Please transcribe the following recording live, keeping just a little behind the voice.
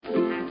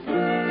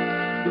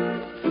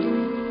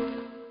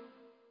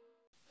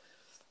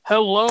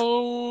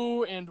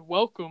Hello and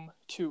welcome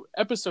to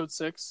episode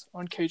 6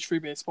 on Cage Free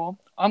Baseball.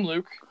 I'm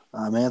Luke.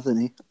 I'm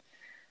Anthony.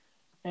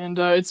 And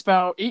it's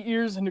about 8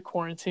 years into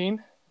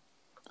quarantine.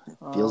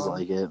 Feels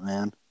like it,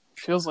 man.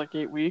 Feels like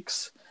 8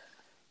 weeks.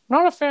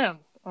 Not a fan.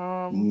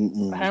 I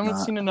haven't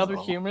seen another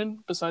all. human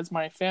besides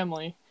my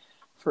family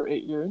for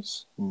 8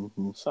 years.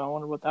 Mm-hmm. So I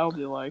wonder what that will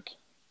be like.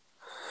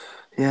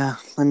 Yeah,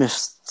 I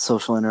miss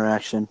social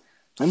interaction.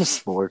 I miss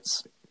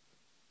sports.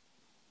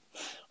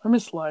 I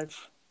miss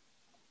life.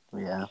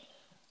 Yeah.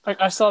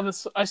 I saw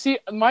this. I see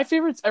my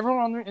favorites.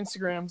 Everyone on their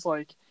Instagrams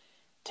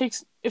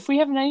if we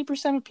have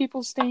 90% of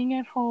people staying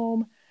at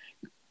home.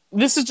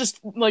 This is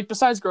just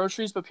besides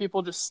groceries, but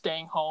people just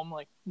staying home,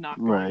 not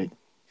going. Right.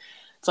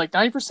 It's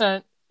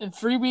 90%. In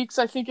 3 weeks,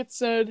 I think it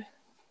said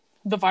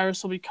the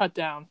virus will be cut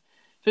down.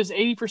 If it's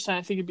 80%,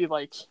 I think it'd be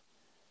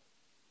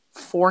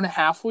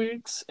 4.5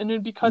 weeks and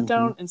it'd be cut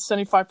down. And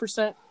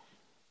 75%,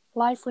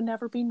 life would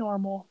never be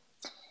normal.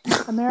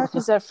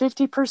 America's at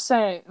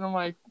 50%. And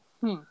I'm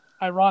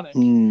ironic.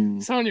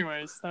 So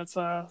anyways, that's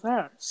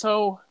there.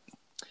 So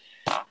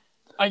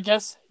I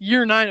guess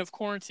year 9 of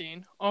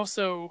quarantine,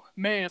 also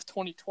May of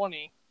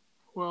 2020.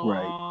 Well,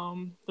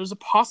 right. There's a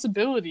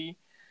possibility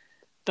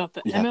that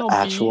the we MLB...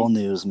 have actual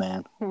news,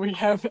 man. We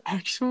have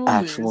actual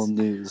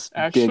news.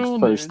 Actual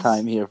Big first news.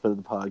 time here for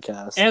the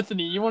podcast.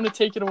 Anthony, you want to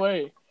take it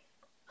away?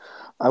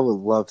 I would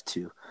love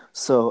to.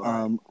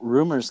 So,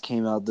 rumors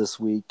came out this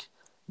week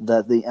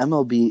that the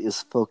MLB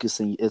is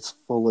focusing its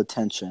full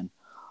attention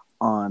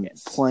on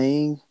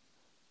playing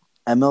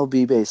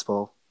MLB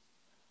baseball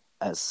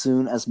as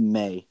soon as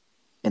May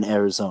in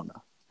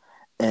Arizona.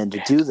 And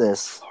to do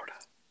this,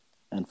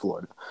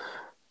 Florida.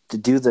 To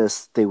do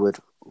this, they would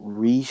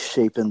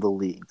reshape in the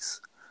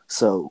leagues.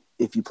 So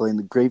if you play in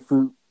the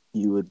grapefruit,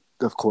 you would,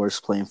 of course,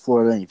 play in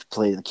Florida. And if you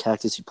play in the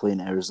cactus, you play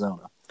in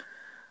Arizona.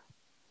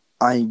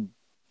 I'm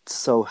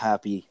so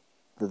happy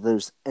that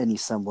there's any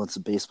semblance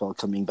of baseball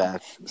coming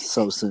back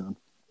so soon.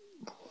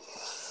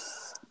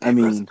 I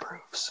mean,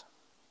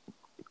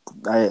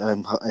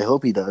 I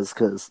hope he does,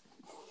 because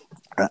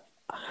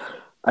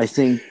I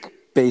think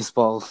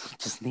baseball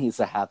just needs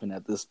to happen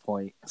at this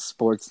point.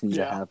 Sports need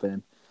to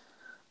happen.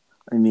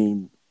 I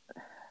mean,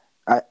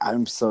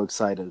 I'm so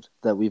excited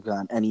that we've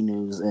gotten any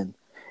news, and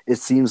it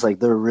seems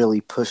like they're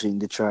really pushing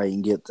to try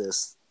and get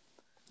this.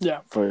 Yeah.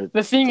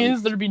 The thing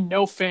is, there'd be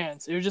no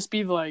fans. It would just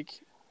be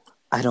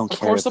I don't care. Of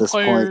course, at this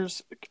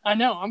players. Point. I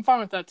know. I'm fine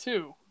with that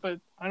too,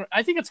 but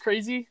I think it's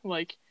crazy.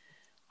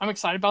 I'm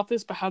excited about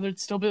this, but how there'd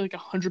still be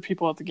 100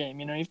 people at the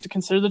game. You have to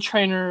consider the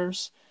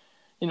trainers.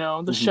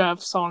 The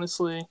chefs,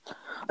 honestly.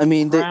 I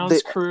mean,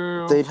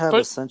 crew. They'd have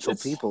essential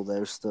people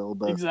there still,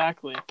 but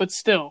exactly. But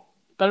still,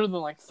 better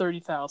than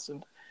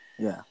 30,000.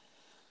 Yeah.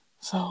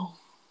 So,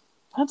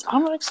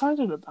 I'm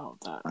excited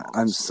about that.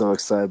 Honestly. I'm so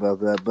excited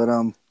about that, but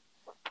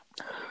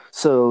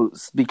so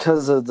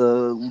because of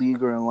the league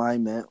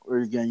realignment,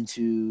 we're going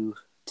to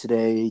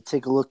today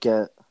take a look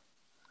at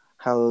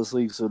how those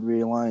leagues would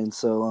realign.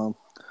 So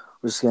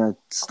we're just going to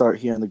start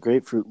here in the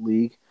Grapefruit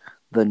League.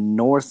 The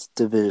North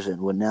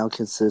Division would now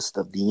consist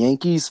of the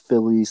Yankees,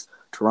 Phillies,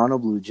 Toronto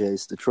Blue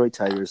Jays, Detroit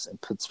Tigers,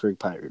 and Pittsburgh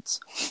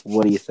Pirates.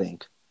 What do you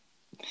think?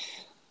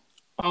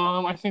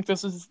 I think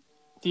this is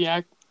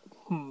the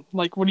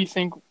what do you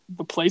think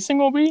the placing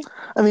will be?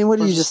 I mean, what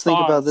do you just think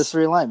about this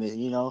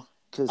realignment?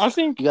 Because I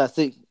think you got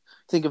to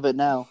think of it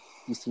now.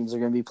 These teams are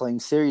going to be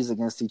playing series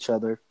against each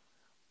other,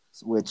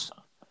 which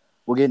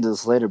we'll get into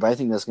this later. But I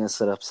think that's going to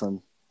set up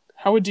some.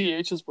 How would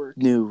DHs work?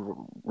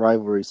 New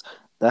rivalries.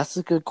 That's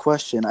a good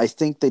question. I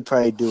think they'd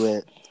probably do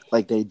it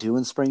like they do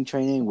in spring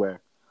training,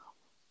 where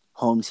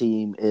home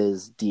team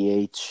is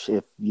DH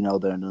if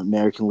they're in the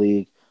American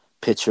League,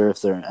 pitcher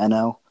if they're in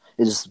NL.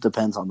 It just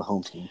depends on the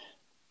home team.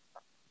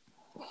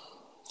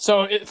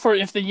 So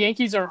if the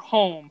Yankees are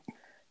home,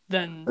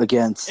 then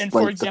against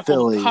for example, the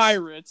Phillies, the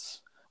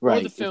Pirates, right?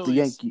 Or the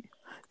Phillies.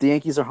 If the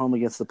Yankees are home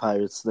against the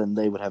Pirates, then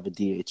they would have a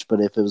DH. But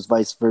if it was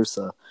vice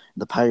versa,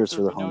 the Pirates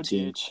were the home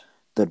team,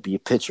 there'd be a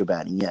pitcher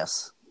batting.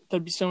 Yes.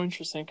 That'd be so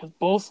interesting because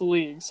both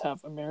leagues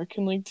have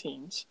American League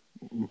teams.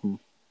 Mm-hmm.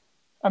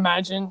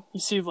 Imagine you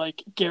see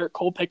Garrett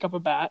Cole pick up a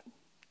bat.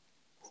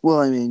 Well,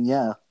 I mean,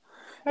 yeah.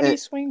 How do you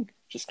swing?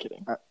 Just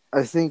kidding.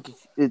 I think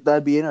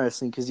that'd be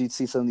interesting because you'd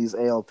see some of these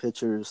AL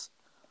pitchers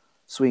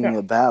swinging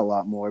a bat a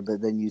lot more, but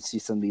then you'd see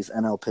some of these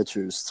NL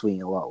pitchers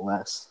swinging a lot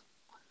less.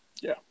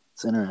 Yeah.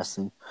 It's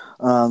interesting.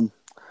 But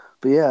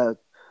yeah,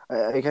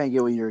 I kind of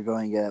get what you're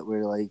going at.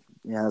 Where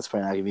that's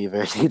probably not going to be a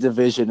very good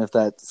division if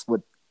that's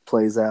what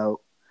plays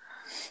out.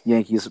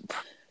 Yankees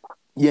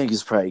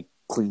probably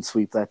clean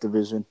sweep that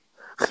division.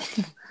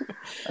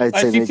 I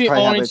think the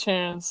only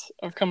chance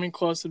of coming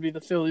close would be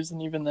the Phillies,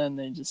 and even then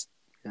they just.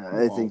 Yeah,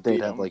 I think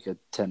they'd have a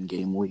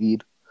 10-game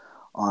lead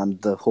on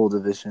the whole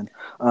division.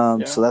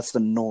 So that's the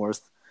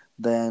North.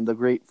 Then the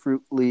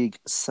Grapefruit League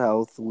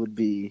South would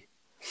be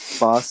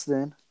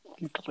Boston,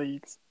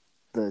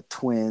 the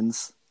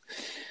Twins,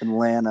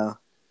 Atlanta,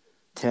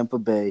 Tampa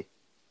Bay,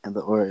 and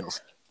the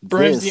Orioles.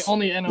 Braves the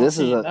only NL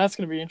team. That's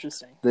going to be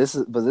interesting. This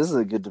is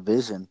a good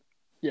division.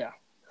 Yeah.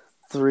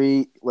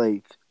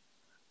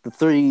 the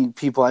three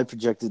people I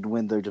projected to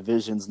win their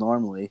divisions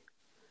normally,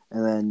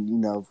 and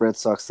then Red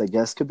Sox I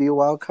guess could be a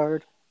wild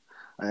card.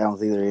 I don't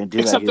think they're going to do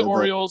that Except the here, but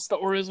Orioles. The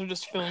Orioles are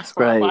just filling spot.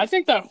 But right, I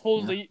think that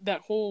whole that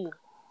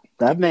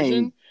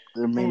division,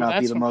 may not be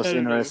that's the most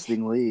competitive.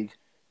 interesting league.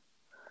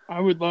 I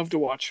would love to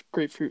watch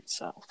Grapefruit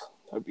South.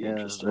 That'd be Yeah,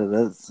 interesting.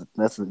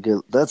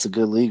 that's a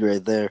good league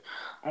right there.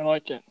 I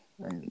like it.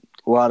 And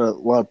a lot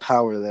of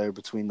power there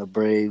between the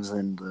Braves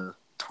and the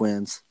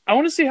Twins. I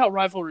want to see how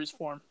rivalries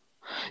form.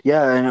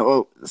 Yeah,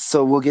 and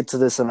so we'll get to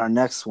this in our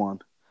next one,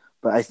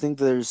 but I think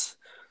there's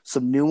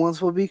some new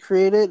ones will be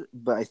created,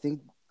 but I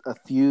think a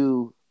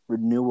few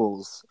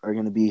renewals are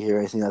going to be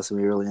here. I think that's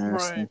going to be really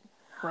interesting.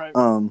 Right.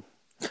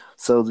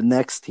 So the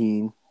next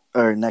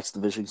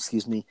division,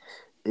 excuse me,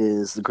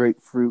 is the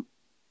Grapefruit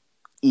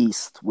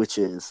East, which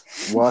is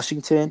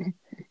Washington,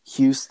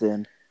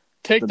 Houston,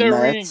 Take the their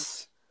Mets,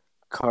 rings.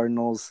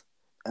 Cardinals,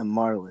 and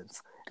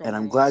Marlins. And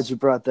I'm Cardinals. glad you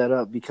brought that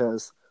up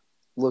because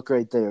look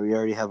right there. We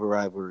already have a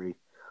rivalry.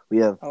 We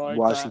have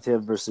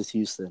Washington versus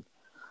Houston.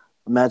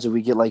 Imagine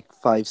we get like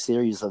 5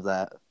 series of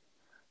that.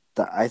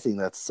 I think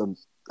that's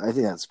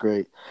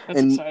great. That's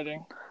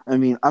exciting. I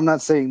mean, I'm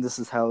not saying this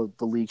is how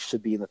the league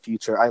should be in the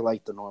future. I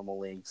like the normal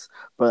leagues,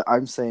 but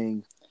I'm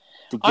saying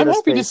I'm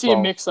happy to see a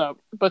mix-up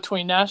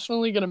between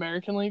National League and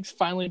American Leagues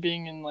finally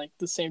being in like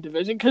the same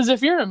division. Because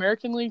if you're an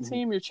American League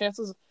team, your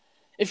chances,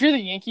 if you're the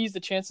Yankees, the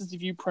chances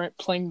of you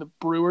playing the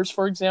Brewers,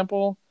 for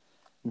example,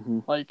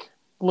 like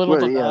little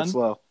to none. It's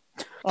low.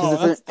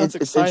 Because that's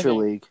exciting.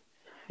 Interleague.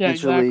 Yeah,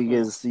 Interleague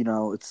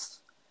exactly.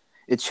 is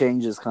it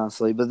changes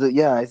constantly, but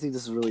I think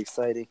this is really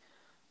exciting.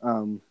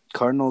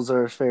 Cardinals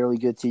are a fairly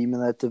good team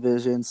in that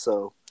division,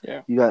 so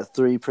you got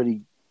 3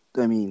 pretty.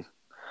 I mean,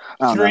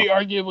 I don't 3, know.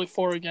 arguably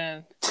 4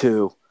 again.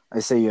 2. I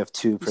say you have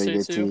 2 pretty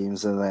good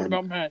teams, and then what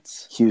about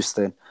Mets?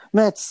 Houston.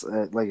 Mets,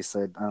 like I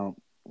said, I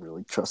don't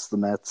really trust the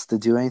Mets to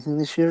do anything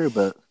this year,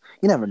 but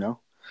you never know.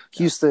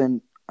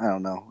 Houston, I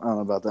don't know. I don't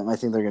know about them. I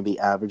think they're going to be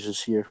average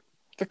this year.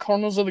 The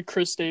Cardinals are the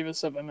Chris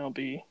Davis of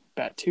MLB.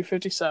 Bat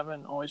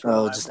 .257, always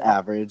reliable. Oh, just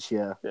average,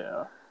 yeah.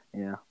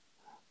 Yeah.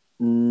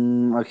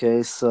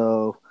 Okay,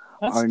 so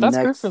that's next,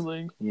 good for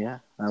league. Yeah,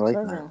 I like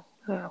that.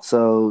 Yeah.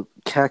 So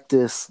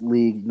Cactus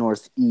League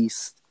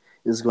Northeast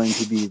is going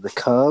to be the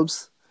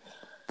Cubs,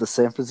 the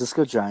San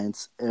Francisco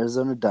Giants,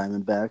 Arizona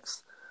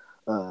Diamondbacks,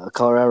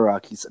 Colorado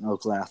Rockies, and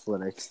Oakland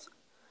Athletics.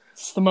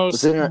 It's the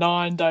most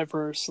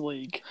non-diverse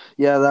league.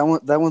 Yeah,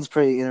 that one's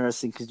pretty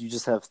interesting because you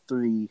just have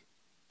 3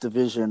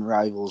 division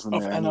rivals in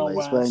there, anyways.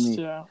 West, but I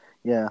mean,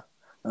 yeah,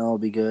 that'll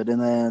be good.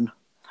 And then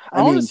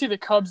I want to see the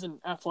Cubs and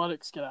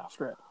Athletics get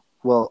after it.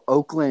 Well,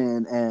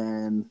 Oakland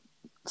and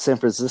San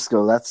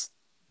Francisco, that's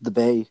the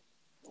Bay.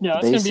 Yeah,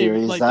 that's gonna be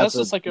like that's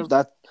just like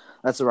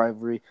that's a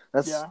rivalry.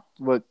 That's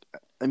what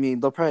I mean.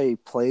 They'll probably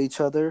play each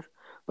other,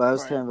 but I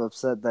was kind of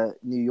upset that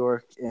New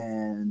York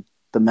and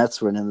the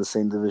Mets weren't in the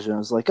same division. I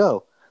was like,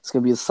 oh, it's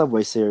gonna be a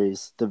Subway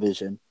Series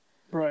division,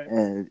 right?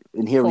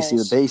 And here we see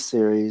the Bay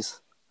Series.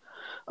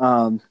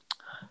 But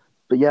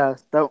yeah,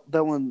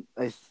 that one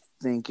I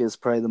think is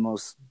probably the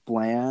most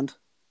bland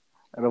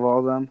out of all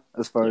of them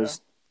as far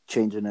as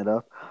changing it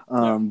up.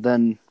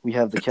 Then we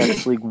have the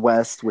Cactus League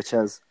West, which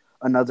has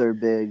another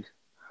big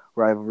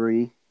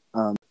rivalry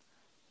in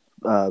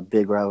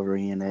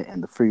it,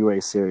 and the Freeway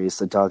Series,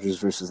 the Dodgers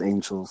versus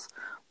Angels,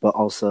 but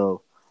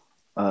also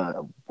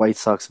White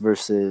Sox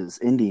versus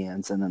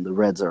Indians, and then the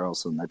Reds are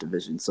also in that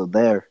division. So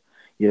there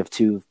you have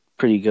 2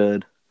 pretty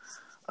good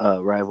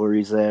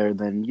rivalries there. And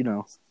then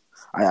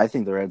I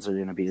think the Reds are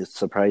going to be a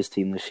surprise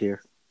team this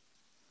year.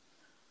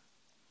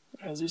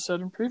 As you said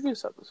in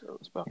previous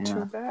episodes, about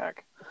 2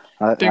 back.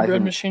 Big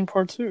Red Machine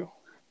Part 2.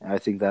 I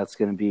think that's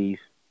going to be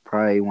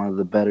probably one of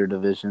the better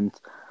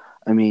divisions.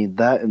 I mean,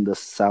 that and the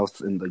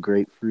South and the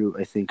Grapefruit,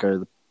 I think,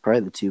 are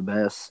probably the 2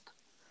 best.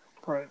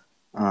 Right.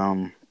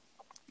 And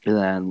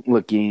then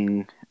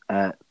looking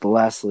at the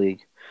last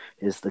league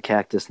is the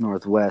Cactus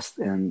Northwest,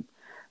 and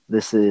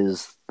this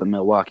is the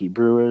Milwaukee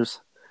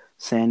Brewers,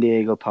 San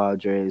Diego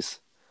Padres,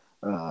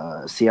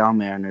 Seattle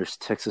Mariners,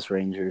 Texas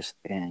Rangers,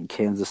 and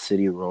Kansas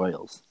City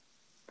Royals.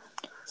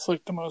 It's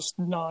like the most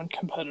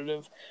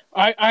non-competitive.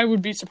 I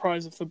would be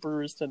surprised if the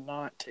Brewers did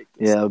not take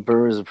this. Yeah, the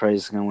Brewers are probably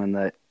just going to win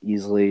that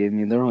easily. I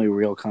mean, their only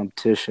real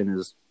competition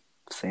is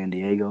San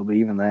Diego, but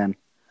even then,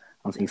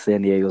 I don't think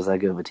San Diego's that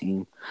good of a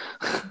team.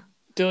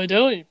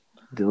 Dilly.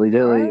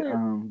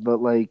 Right. But,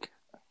 like,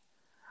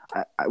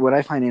 what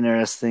I find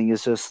interesting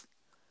is just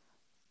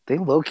they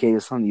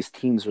located some of these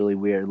teams really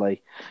weird.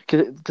 Like,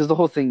 because the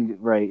whole thing,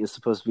 right, is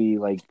supposed to be,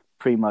 like,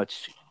 pretty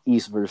much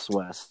East versus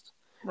West.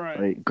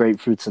 Right.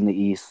 Grapefruit's in the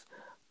East.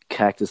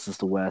 Cactus is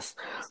the West,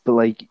 but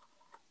like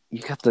you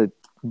got the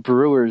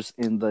Brewers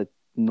in the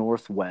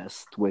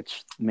Northwest,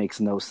 which makes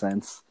no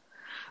sense.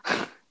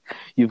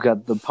 You've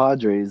got the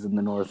Padres in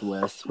the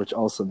Northwest, which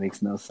also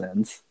makes no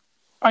sense.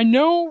 I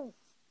know.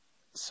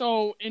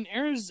 So in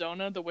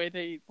Arizona, the way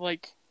they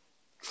like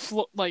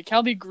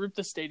how they group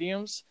the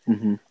stadiums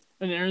in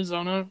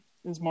Arizona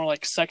is more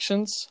like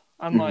sections.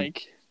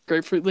 Unlike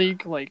Grapefruit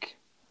League, like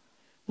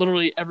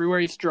literally everywhere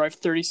you have to drive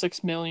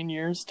 36 million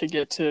years to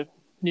get to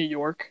New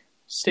York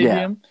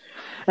Stadium.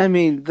 Yeah. I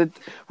mean,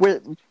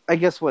 I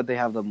guess what they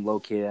have them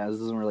located as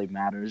doesn't really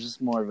matter. It's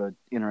just more of an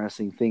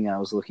interesting thing I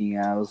was looking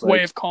at. I was like,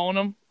 way of calling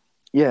them.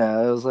 Yeah,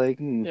 I was like,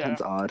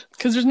 that's odd.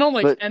 Because there's no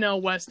like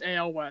NL West,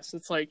 AL West.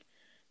 It's like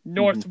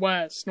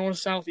Northwest, North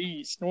South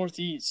East,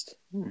 Northeast.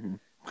 Mm-hmm.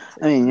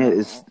 I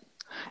mean,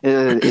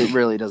 it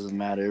really doesn't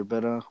matter,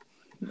 but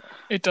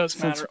it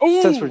does matter.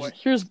 Oh,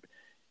 here's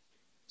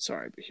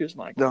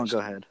my question. No, go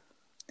ahead.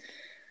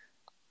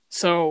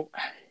 So,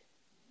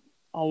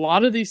 a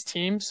lot of these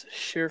teams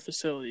share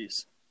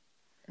facilities.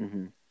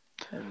 Mm-hmm.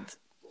 And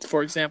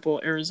for example,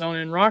 Arizona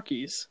and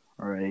Rockies.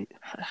 Right.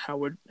 How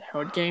would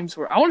games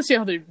work? I want to see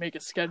how they make a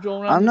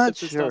schedule around this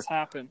does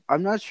happen.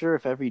 I'm not sure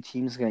if every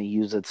team's going to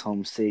use its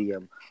home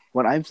stadium.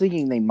 What I'm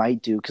thinking they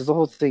might do, because the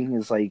whole thing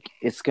is like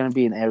it's going to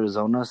be in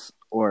Arizona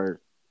or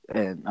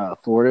in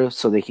Florida,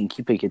 so they can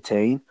keep it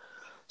contained.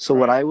 So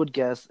what I would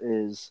guess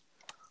is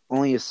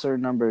only a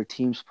certain number of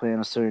teams play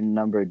on a certain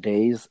number of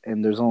days,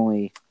 and there's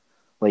only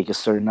like a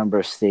certain number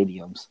of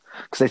stadiums.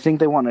 Because I think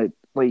they want to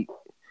like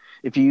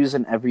if you use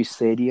in every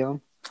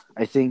stadium.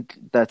 I think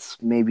that's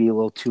maybe a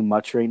little too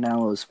much right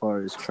now as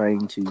far as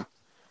trying to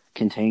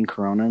contain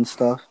Corona and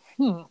stuff.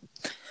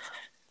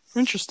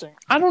 Interesting.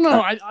 I don't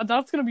know.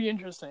 That's going to be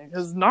interesting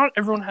because not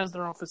everyone has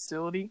their own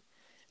facility,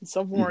 and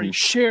some of them already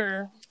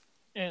share.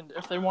 And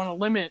if they want to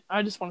limit,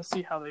 I just want to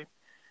see how they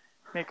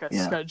make a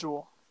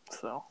schedule.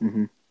 So,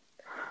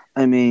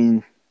 I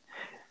mean,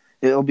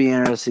 it'll be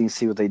interesting to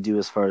see what they do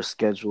as far as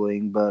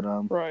scheduling. But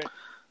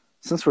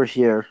since we're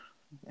here.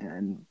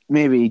 And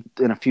maybe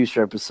in a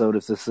future episode,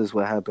 if this is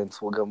what happens,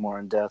 we'll go more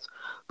in depth.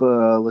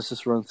 But let's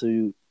just run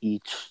through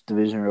each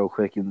division real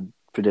quick and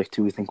predict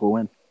who we think will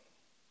win.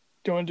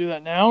 Do you want to do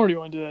that now, or do you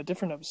want to do that in a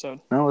different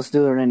episode? No, let's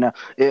do it right now.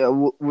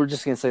 We're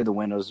just going to say the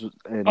winners.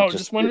 And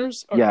just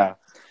winners? Okay. Yeah,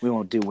 we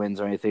won't do wins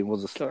or anything.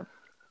 We'll just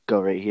go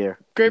right here.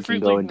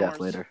 Grapefruit League in depth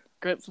North. Later.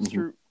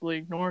 Grapefruit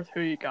League North,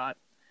 who you got?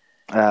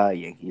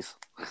 Yankees.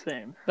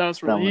 Same. That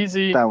was really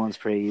easy. That one's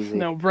pretty easy.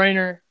 No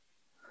brainer.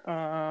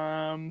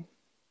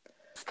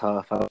 It's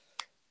tough. But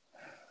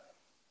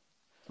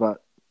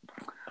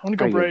I want to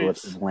go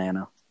Braves.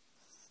 Atlanta.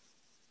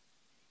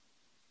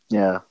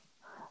 Yeah.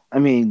 I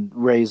mean,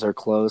 Rays are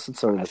close.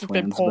 It's sort of the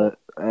Twins, but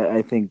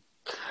I think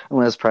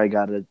Atlanta's probably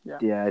got it.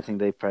 Yeah, I think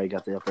they've probably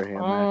got the upper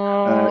hand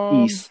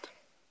there. East.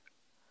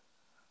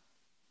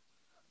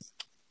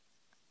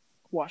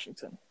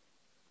 Washington.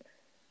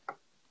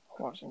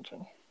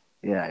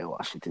 Yeah,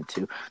 Washington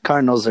too.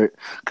 Cardinals are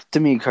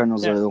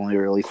the only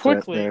really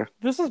threat there.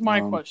 This is my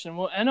question.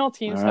 Will NL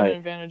teams have an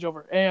advantage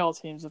over AL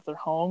teams if they're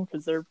home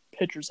because their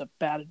pitchers have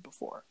batted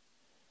before?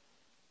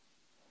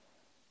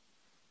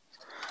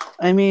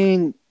 I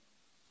mean,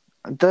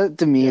 that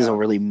to me is a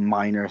really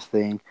minor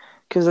thing.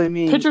 Because, I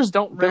mean... Pitchers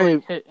don't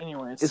really hit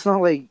anyways. It's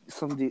not like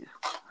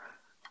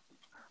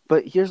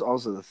But here's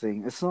also the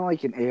thing. It's not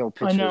like an AL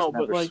pitcher. I know,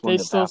 but like they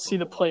still see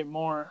the plate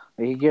more.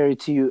 I can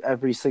guarantee you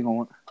every single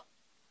one...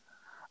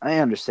 I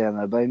understand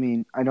that, but I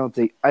mean, I don't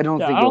think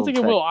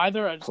it will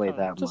either. I just play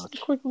that just much.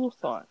 A quick little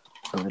thought.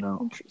 I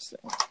don't. Interesting.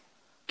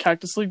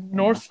 Cactus League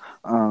North.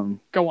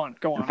 Go on.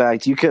 In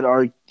fact, you could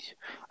argue.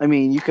 I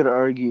mean, you could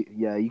argue.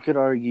 Yeah, you could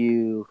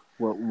argue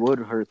what would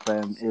hurt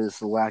them is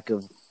the lack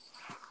of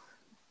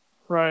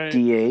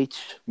DH,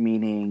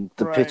 meaning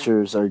the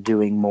pitchers are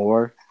doing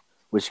more,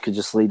 which could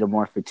just lead to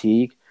more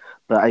fatigue.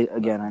 But I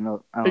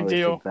don't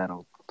really think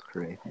that'll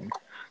hurt anything.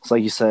 So,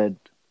 like you said,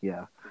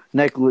 yeah.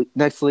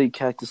 Next league,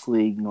 Cactus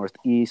League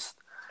Northeast.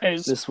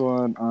 A's. This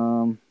one,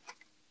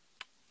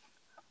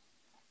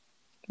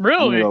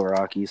 really? I'm gonna go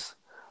Rockies.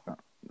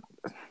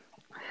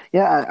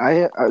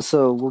 Yeah,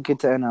 so we'll get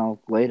to NL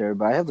later,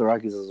 but I have the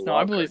Rockies as well. No,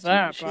 I believe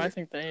that, but I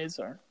think the A's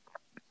are.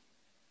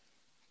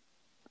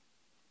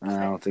 I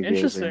don't think the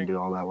A's are going to do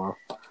all that well.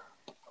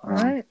 All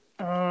right.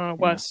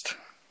 West.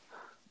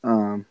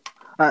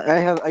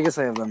 I guess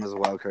I have them as a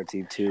wild card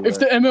team too. If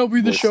the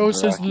MLB The Show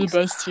says they're the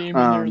best team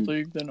in their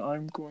league, then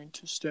I'm going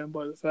to stand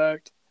by the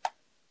fact.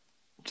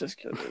 Just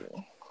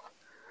kidding.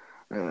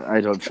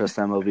 I don't trust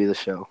MLB The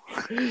Show.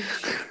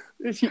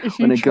 If you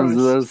when it comes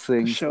to those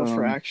things, the show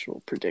for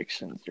actual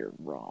predictions, you're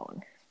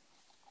wrong.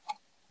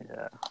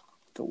 Yeah.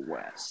 The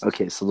West.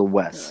 Okay, so the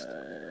West.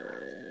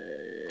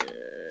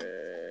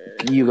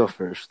 You go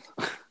first.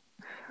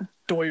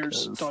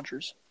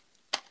 Dodgers.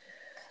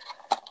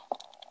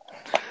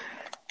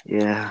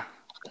 Yeah,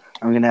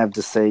 I'm gonna have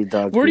to say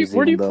Dodgers.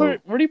 Where do you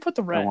put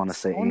the Reds? I want to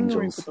say Angels.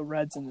 Where do you put the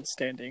Reds in the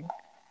standing?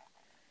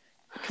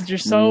 Because you're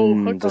so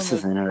hooked this on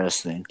is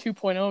interesting.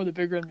 2.0, the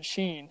Big Red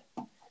Machine.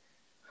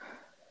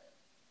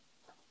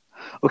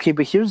 Okay,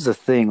 but here's the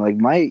thing. Like,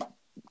 my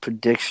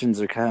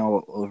predictions are kind of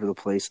all over the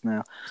place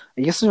now.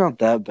 I guess they're not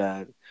that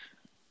bad.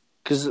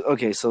 Because,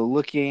 okay, so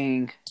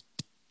looking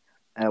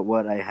at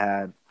what I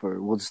had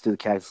we'll just do the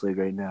Cactus League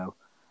right now.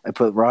 I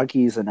put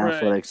Rockies and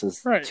Athletics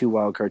as two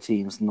wildcard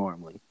teams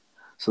normally.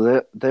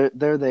 So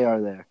they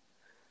are there.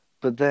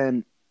 But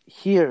then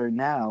here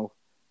now,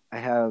 I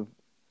have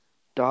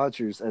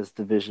Dodgers as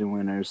division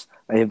winners.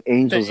 I have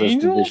Angels as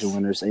division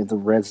winners. I have the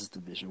Reds as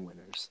division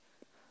winners.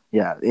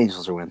 Yeah, the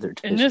Angels are winning their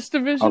division. In this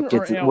division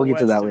or AL We'll get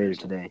to that West later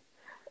division? today.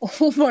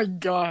 Oh my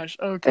gosh.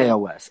 Okay.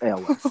 AL West.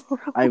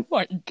 Oh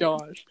my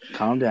gosh.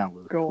 Calm down,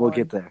 Luke. Go We'll on.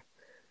 get there.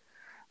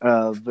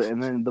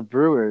 And then the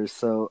Brewers.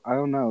 So I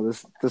don't know.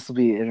 This will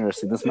be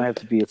interesting. This might have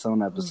to be its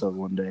own episode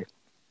one day.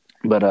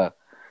 But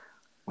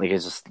like I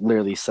just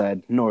literally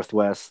said,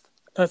 Northwest.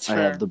 That's fair.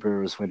 I have the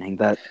Brewers winning.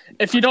 That.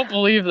 If you don't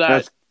believe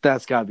that,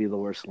 that's got to be the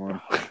worst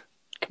one.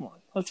 Come on.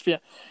 Let's be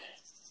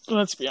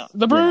honest.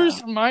 The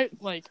Brewers might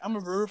I'm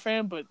a Brewer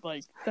fan, but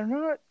they're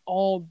not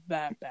all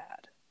that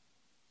bad.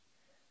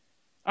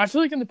 I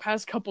feel like in the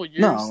past couple of years,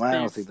 no, I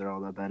don't think they're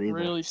all that bad either.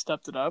 Really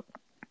stepped it up.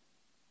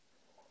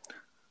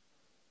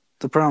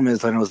 The problem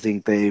is, I don't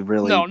think they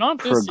really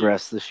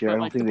progressed this year. I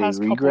don't think they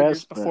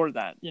regressed. Before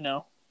that,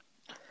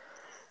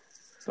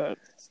 But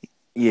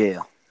yeah.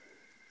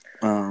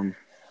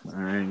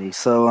 Alrighty.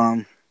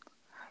 So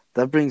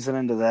that brings an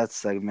end to that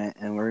segment,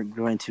 and we're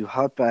going to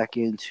hop back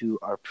into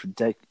our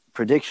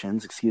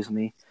predictions. Excuse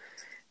me.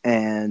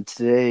 And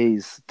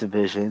today's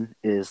division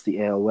is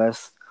the AL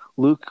West.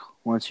 Luke,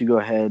 why don't you go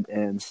ahead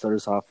and start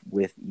us off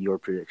with your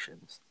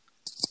predictions?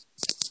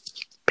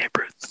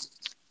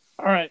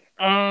 All right.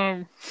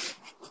 I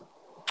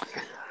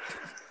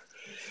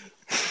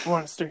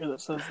want a sticker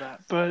that says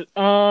that. But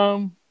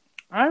I'm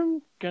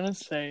going to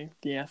say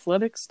the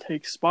Athletics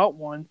take spot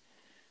 1.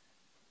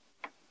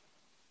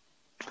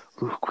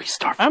 Luke, we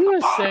start I'm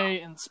going to say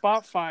in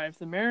spot 5,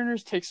 the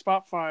Mariners take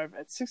spot 5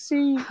 at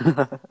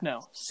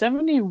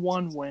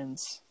 71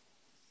 wins.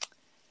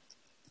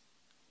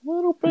 A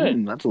little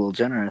bit. That's a little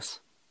generous.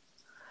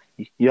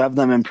 You have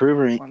them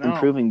improving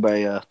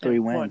by 3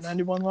 wins. What,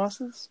 91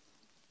 losses?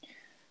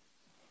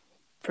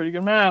 Pretty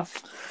good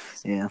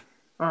math. Yeah.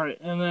 All right,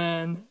 and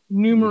then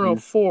numero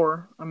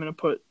 4, I'm going to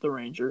put the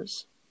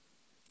Rangers.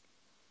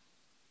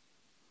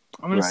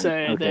 I'm going to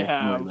say they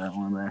have that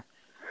one there.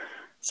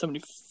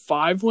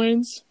 75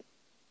 wins.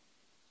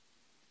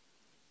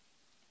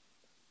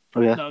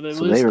 Oh, yeah. No,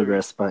 they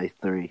regress by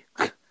 3.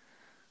 Oh,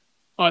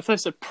 I thought I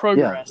said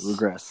progress. Yeah,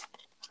 regress.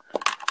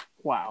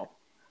 Wow.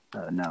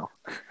 No.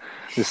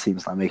 This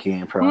seems not making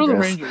any progress. Who are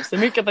the Rangers?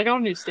 They got a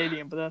new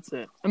stadium, but that's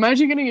it.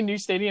 Imagine getting a new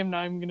stadium, now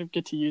I'm going to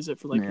get to use it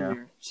for a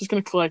year. It's just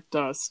going to collect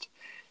dust.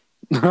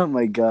 Oh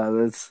my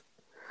god,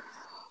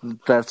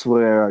 that's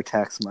where our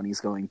tax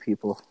money's going,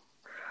 people.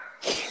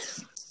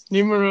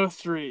 Numero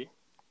 3.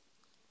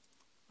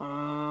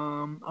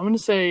 I'm gonna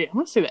say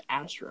the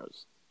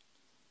Astros.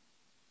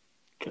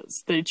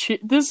 Because they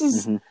cheat. This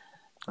is.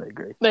 I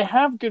agree. They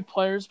have good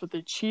players, but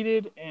they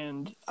cheated,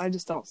 and I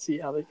just don't see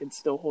how they can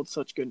still hold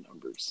such good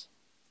numbers.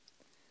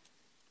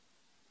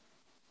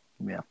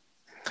 Yeah,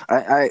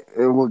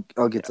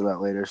 I'll get to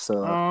that later.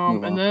 So,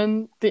 and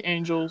then the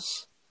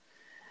Angels.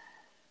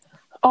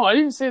 Oh, I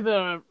didn't say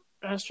the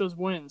Astros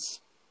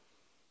wins.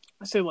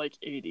 I say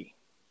 80.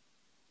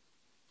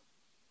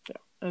 Yeah,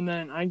 and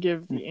then I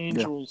give the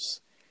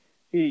Angels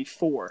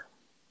 84.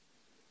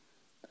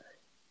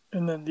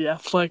 And then the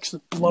Athletics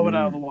blow it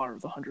out of the water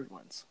with 100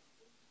 wins.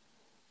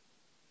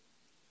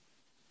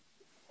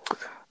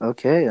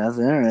 Okay, that's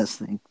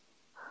interesting.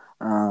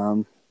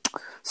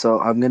 So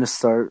I'm going to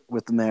start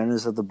with the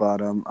Mariners at the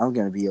bottom. I'm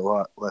going to be a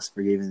lot less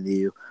forgiving than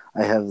you.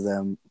 I have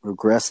them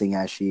regressing,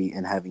 actually,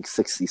 and having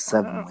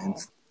 67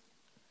 wins.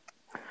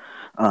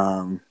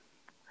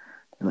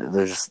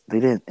 They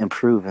didn't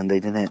improve, and they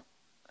didn't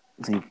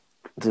think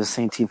they're the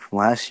same team from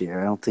last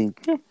year. I don't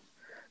think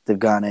they've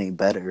gotten any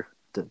better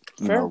to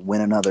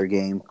win another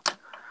game.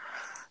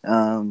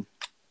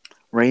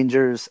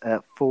 Rangers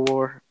at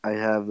 4. I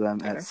have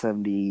them at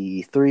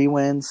 73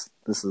 wins.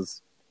 This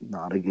is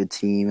not a good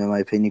team, in my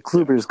opinion.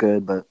 Kluber's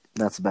good, but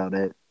that's about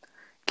it.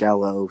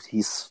 Gallo,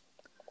 he's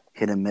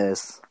hit and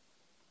miss.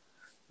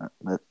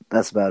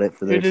 That's about it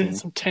for their team. He did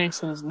some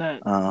tanks in his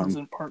net in his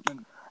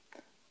apartment.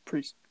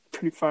 Pretty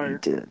fire.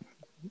 He did.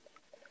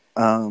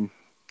 I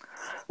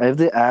have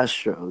the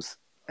Astros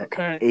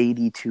at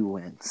 82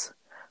 wins.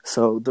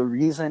 So the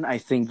reason I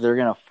think they're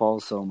going to fall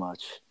so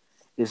much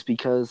is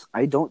because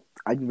I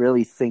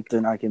really think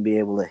they're not going to be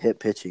able to hit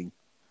pitching.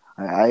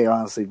 I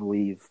honestly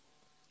believe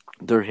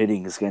their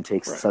hitting is going to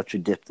take such a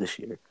dip this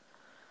year.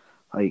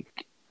 I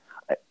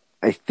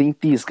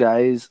think these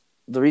guys,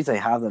 the reason I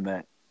have them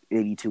at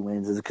 82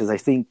 wins is because I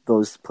think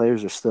those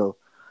players are still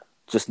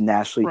just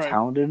naturally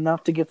talented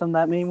enough to get them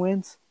that many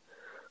wins.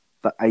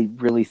 But I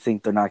really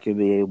think they're not going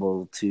to be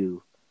able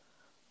to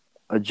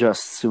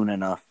adjust soon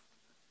enough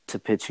to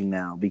pitching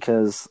now.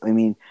 Because, I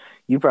mean,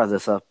 you brought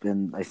this up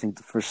in, I think,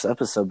 the first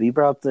episode. But you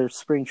brought up their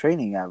spring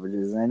training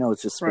averages. And I know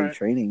it's just spring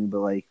training,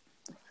 but,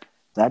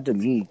 that to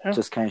me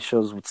just kind of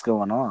shows what's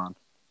going on.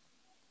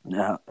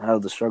 How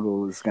the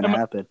struggle is going to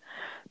happen.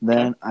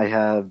 Then I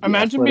have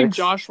Imagine Athletics. being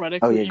Josh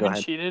Reddick who even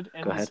cheated,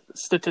 and his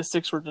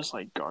statistics were just,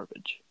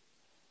 garbage.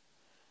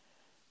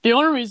 The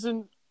only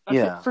reason...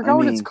 I forgot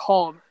what it's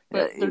called.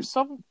 But there's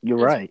some. You're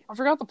right. I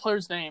forgot the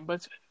player's name,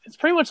 but it's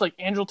pretty much like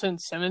Andrelton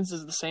Simmons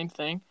is the same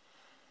thing.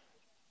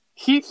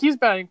 he's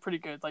batting pretty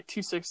good, like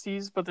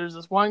 260s. But there's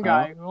this one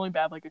guy who only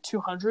batted like a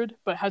 200,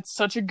 but had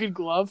such a good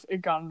glove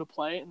it got him to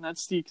play, and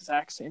that's the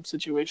exact same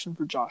situation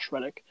for Josh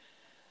Reddick.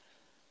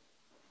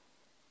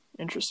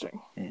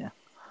 Interesting. Yeah.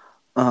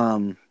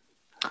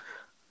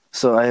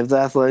 So I have the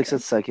Athletics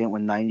at second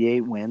with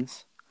 98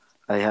 wins.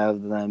 I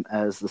have them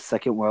as the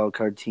second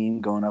wildcard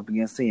team going up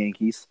against the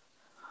Yankees.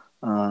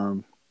 Yeah,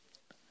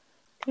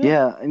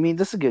 I mean,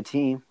 this is a good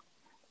team.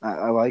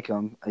 I like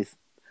them.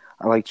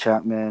 I like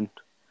Chapman.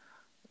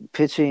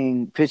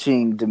 Pitching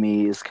to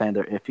me is kind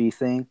of their iffy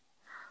thing.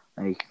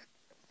 Like,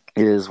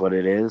 it is what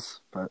it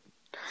is.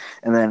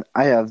 And then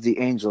I have the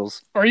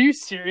Angels. Are you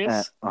serious?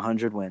 At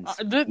 100 wins.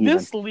 I'm going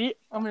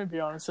to be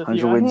honest with you. I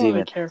don't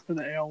really care for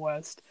the AL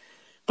West.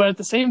 But at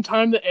the same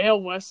time, the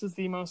AL West is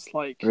the most,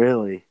 like...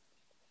 Really?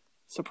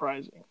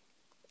 Surprising.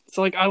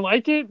 So, like, I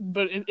like it,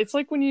 but it's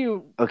like when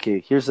you...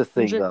 Okay, here's the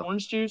thing, drink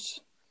orange juice,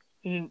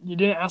 and you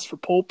didn't ask for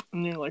pulp,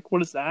 and you're like,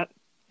 what is that?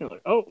 You're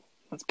like, oh,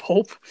 that's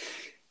pulp.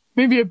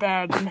 Maybe a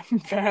bad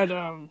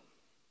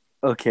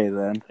okay,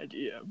 then.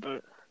 idea,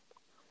 but...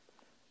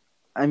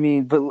 I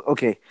mean, but,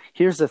 okay,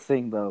 here's the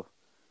thing, though.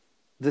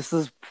 This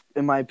is,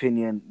 in my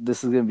opinion,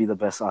 this is going to be the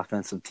best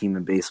offensive team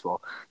in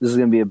baseball. This is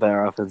going to be a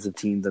better offensive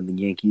team than the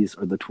Yankees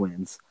or the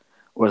Twins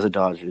or the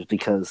Dodgers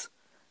because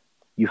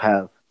you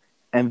have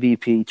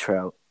MVP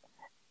Trout,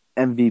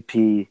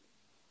 MVP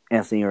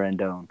Anthony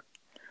Rendon.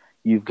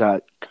 You've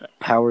got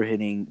power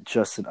hitting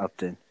Justin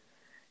Upton.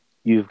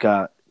 You've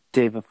got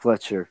David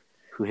Fletcher,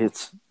 who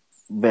hits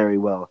very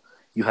well.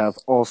 You have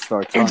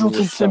all-star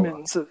Andrelton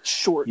Simmons,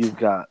 short. You've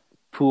got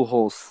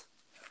Pujols.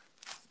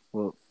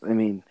 Well, I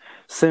mean,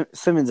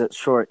 Simmons at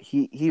short,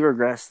 he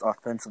regressed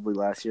offensively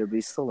last year, but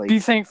he's still be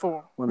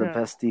thankful. One of the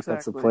best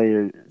defensive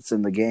players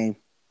in the game.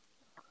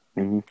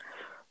 Mm-hmm.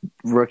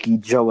 Rookie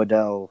Joe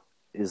Adell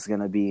is going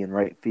to be in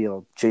right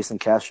field. Jason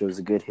Castro is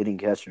a good hitting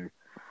catcher.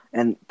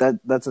 And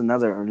that's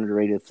another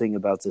underrated thing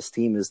about this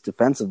team is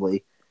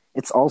defensively,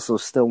 it's also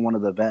still one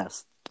of the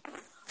best.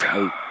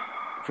 Like,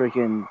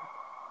 freaking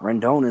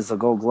Rendon is a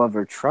Gold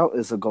Glover. Trout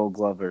is a Gold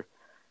Glover.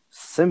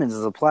 Simmons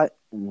is a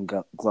Platinum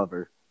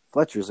Glover.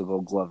 Fletcher's a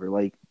Gold Glover.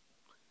 Like,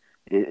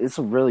 it's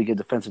a really good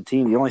defensive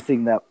team. The only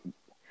thing that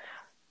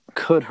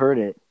could hurt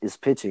it is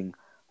pitching.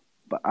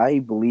 But I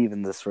believe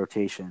in this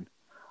rotation.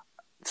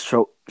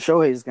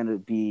 Shohei is going to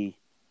be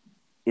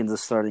in the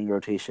starting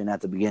rotation at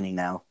the beginning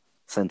now,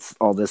 since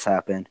all this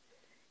happened.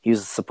 He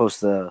was supposed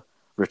to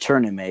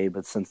return in May,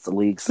 but since the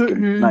league's not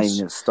even going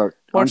to start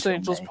watch the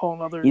Angels pull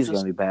another. He's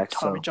going to be back.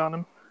 Tommy John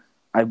him.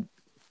 I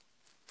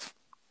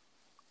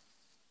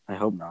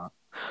hope not.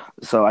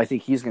 So I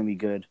think he's going to be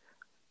good.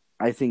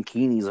 I think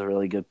Keeney's a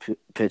really good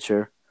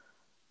pitcher.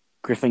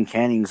 Griffin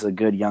Canning's a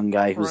good young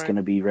guy who's going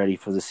to be ready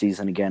for the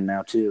season again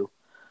now too.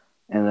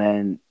 And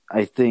then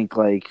I think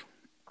like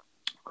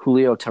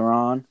Julio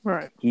Teheran,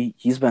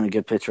 he's been a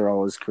good pitcher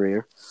all his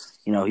career.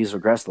 You know, he's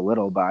regressed a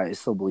little, but I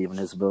still believe in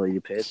his ability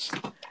to pitch.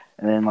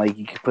 And then like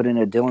you could put in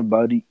a Dylan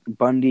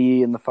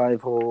Bundy in the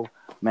 5-hole,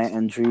 Matt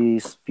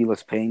Andriese,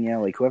 Felix Pena,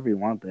 like whoever you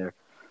want there.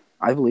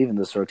 I believe in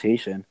this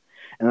rotation.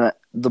 And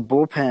the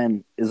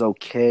bullpen is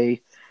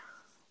okay.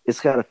 It's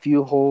got a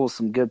few holes,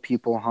 some good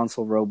people.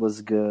 Hansel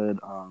Roba's good.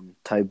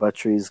 Ty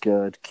Buttry's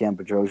good. Cam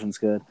Bedrosian's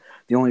good.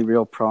 The only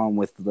real problem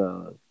with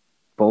the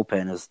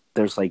bullpen is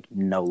there's, like,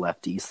 no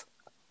lefties.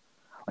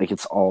 Like,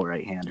 it's all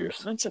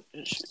right-handers. That's an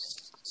issue.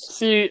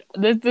 See,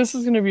 this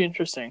is going to be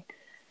interesting.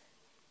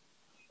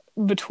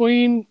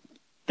 Between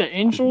the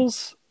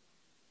Angels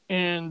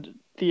and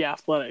the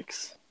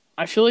Athletics,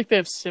 I feel like they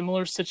have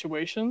similar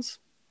situations.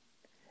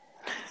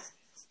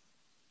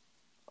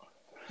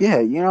 Yeah,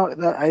 you know,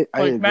 I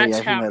agree. Max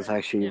I think that's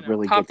actually a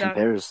really good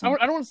comparison.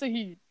 I don't want to say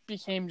he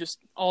became just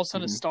all of a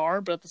sudden a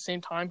star, but at the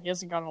same time, he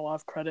hasn't gotten a lot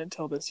of credit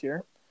until this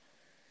year.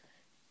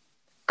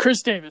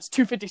 Chris Davis,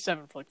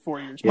 257 for like 4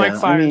 years. Yeah,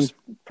 Mike Fiers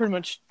pretty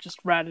much just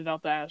ratted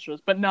out the Astros,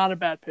 but not a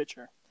bad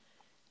pitcher.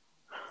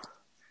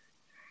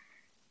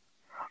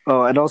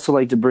 Oh, I'd also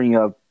like to bring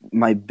up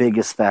my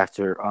biggest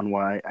factor on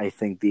why I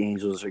think the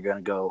Angels are going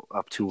to go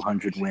up to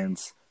 100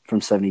 wins from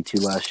 72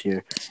 last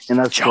year. And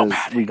that's because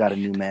we got a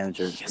new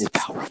manager. It's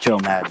Joe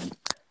Madden.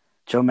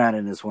 Joe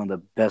Madden is one of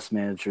the best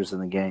managers in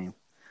the game.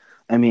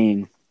 I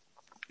mean,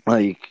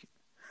 like,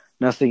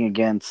 nothing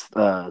against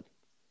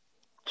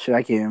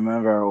I can't even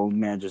remember our old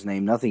manager's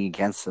name. Nothing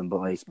against him, but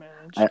like,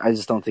 I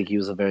just don't think he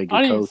was a very good coach.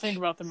 I didn't even think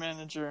about the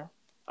manager.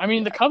 I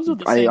mean, the Cubs are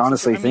the same. I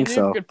honestly think they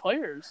so. have good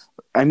players.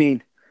 I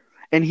mean,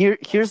 and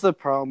here's the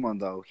problem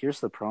though.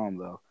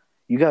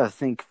 You got to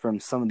think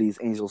from some of these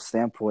Angels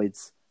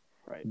standpoints.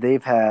 Right.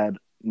 They've had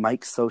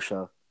Mike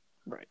Scioscia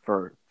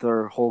for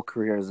their whole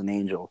career as an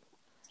Angel,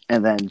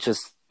 and then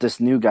just this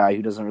new guy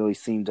who doesn't really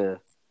seem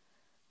to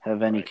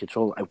have any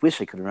control. I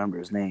wish I could remember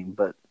his name,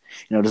 but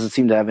doesn't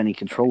seem to have any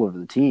control over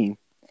the team.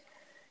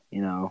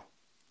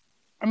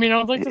 I mean,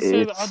 I'd like to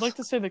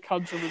say the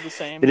Cubs are the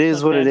same. It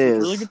is what it is.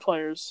 Really good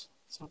players,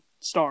 some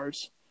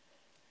stars,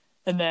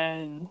 but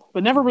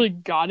never really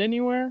got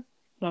anywhere.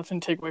 Nothing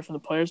to take away from the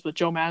players, but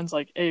Joe Madden's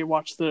like, "Hey,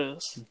 watch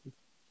this,"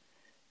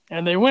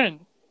 and they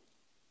win.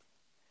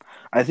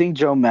 I think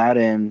Joe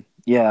Madden,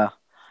 yeah,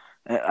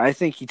 I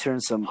think he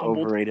turned some Humbled.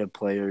 overrated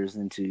players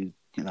into,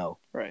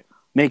 right.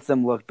 make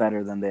them look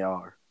better than they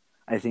are.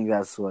 I think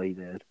that's what he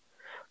did.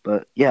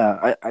 But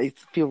yeah, I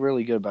feel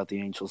really good about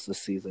the Angels this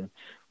season,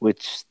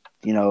 which,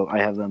 I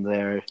have them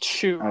there.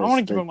 Shoot, I want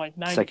to give them like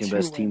 92 second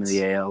best wins. team in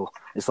the AL.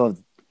 I still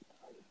have,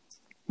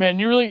 Man,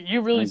 you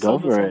really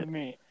sold this one to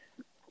me.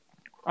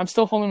 I'm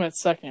still holding them at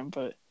second,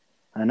 but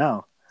I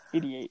know.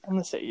 88. I'm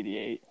gonna say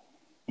 88.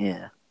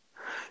 Yeah,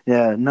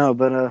 no,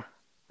 but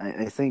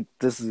I think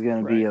this is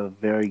gonna be a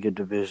very good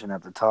division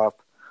at the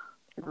top.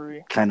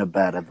 Agree. Kind of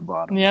bad at the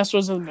bottom. And the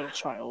Astros are the middle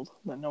child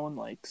that no one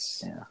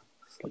likes. Yeah,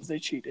 because they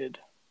cheated.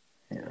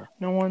 Yeah,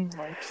 no one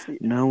likes the.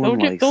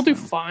 They'll do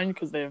fine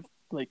because they have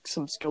like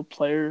some skilled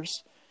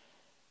players.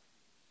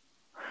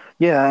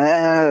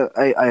 Yeah,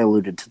 I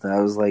alluded to that.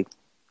 I was like,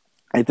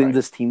 I think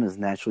this team is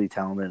naturally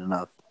talented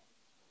enough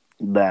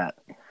that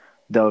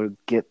they'll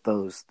get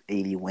those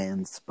 80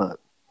 wins, but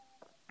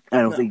I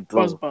don't think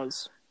they'll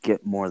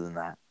get more than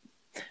that.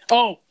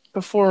 Oh,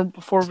 before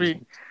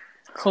we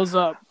close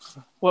up,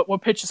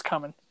 what pitch is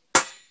coming?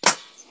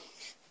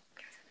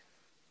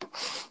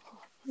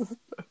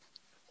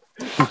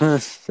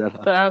 Shut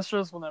up. The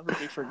Astros will never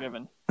be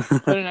forgiven.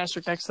 Put an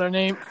asterisk next to their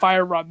name.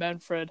 Fire Rob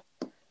Manfred.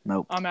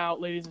 Nope. I'm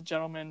out, ladies and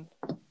gentlemen.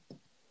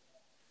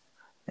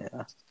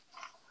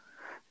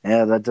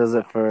 Yeah, that does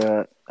it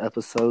for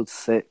episode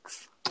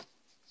 6.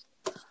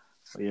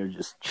 We are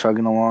just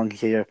chugging along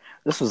here.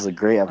 This was a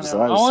great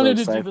episode. I was so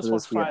excited for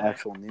this. We got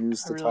actual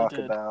news to talk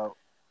about.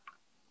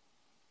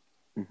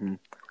 Mm-hmm.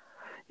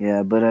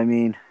 Yeah, but I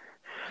mean,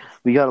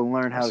 we got to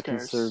learn how to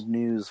conserve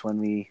news when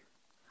we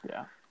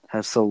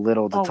have so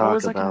little to talk about. What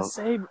was I going to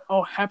say?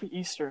 Oh, happy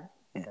Easter.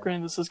 Yeah.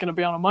 Granted, this is going to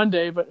be on a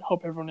Monday, but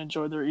hope everyone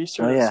enjoyed their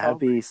Easter. Oh, yeah,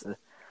 happy Easter.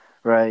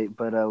 Right,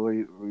 but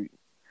we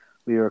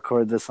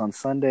record this on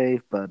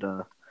Sunday, but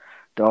to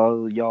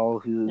all y'all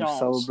who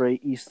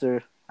celebrate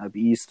Easter,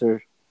 happy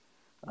Easter.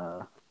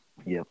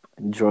 Yep.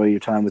 Enjoy your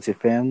time with your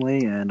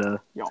family and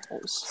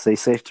stay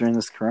safe during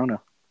this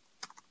corona.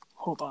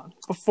 Hold on.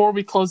 Before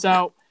we close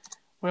out,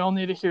 we all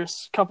need to hear a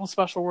couple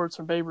special words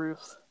from Babe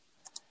Ruth.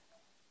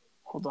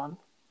 Hold on.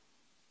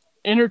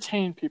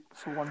 Entertain people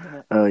for 1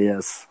 minute. Oh,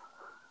 yes.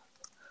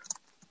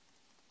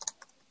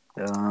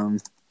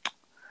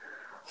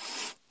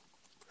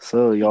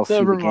 So, y'all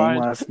see the game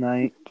last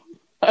night?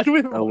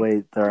 Oh,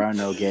 wait, there are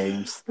no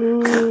games. I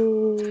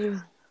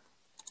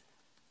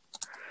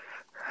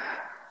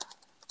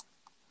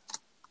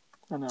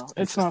know.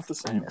 It's not the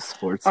same.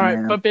 Sports, all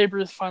right, but Babe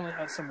Ruth finally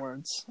had some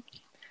words.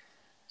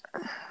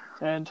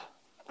 And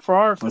for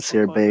our official Let's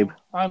hear closing, Babe.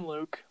 I'm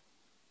Luke.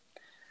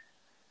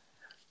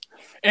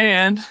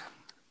 And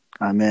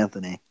I'm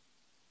Anthony.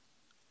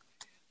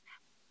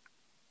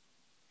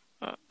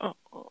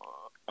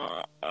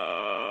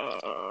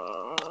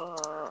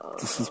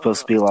 This is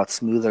supposed to be a lot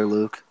smoother,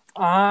 Luke.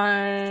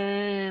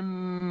 I'm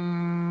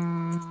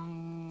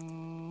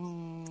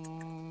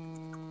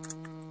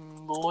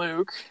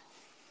Luke.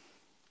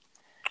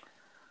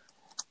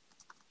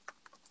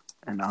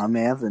 And I'm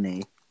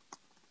Anthony.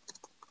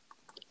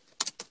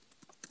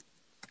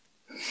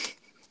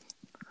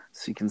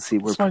 So you can see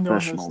we're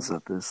professionals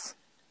at this.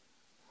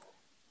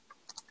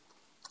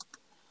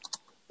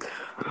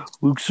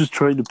 Luke's just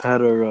trying to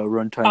pad our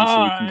runtime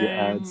so we can get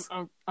ads.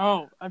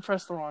 I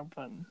pressed the wrong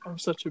button. I'm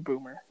such a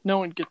boomer.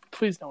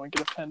 Please no one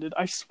get offended.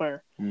 I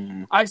swear.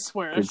 Mm-hmm. I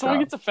swear. If someone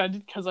gets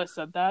offended because I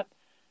said that.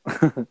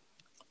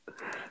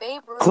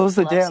 Babe Ruth Close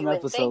the damn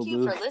episode, thank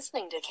you for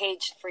listening to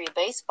Cage Free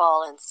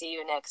Baseball and see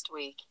you next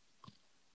week.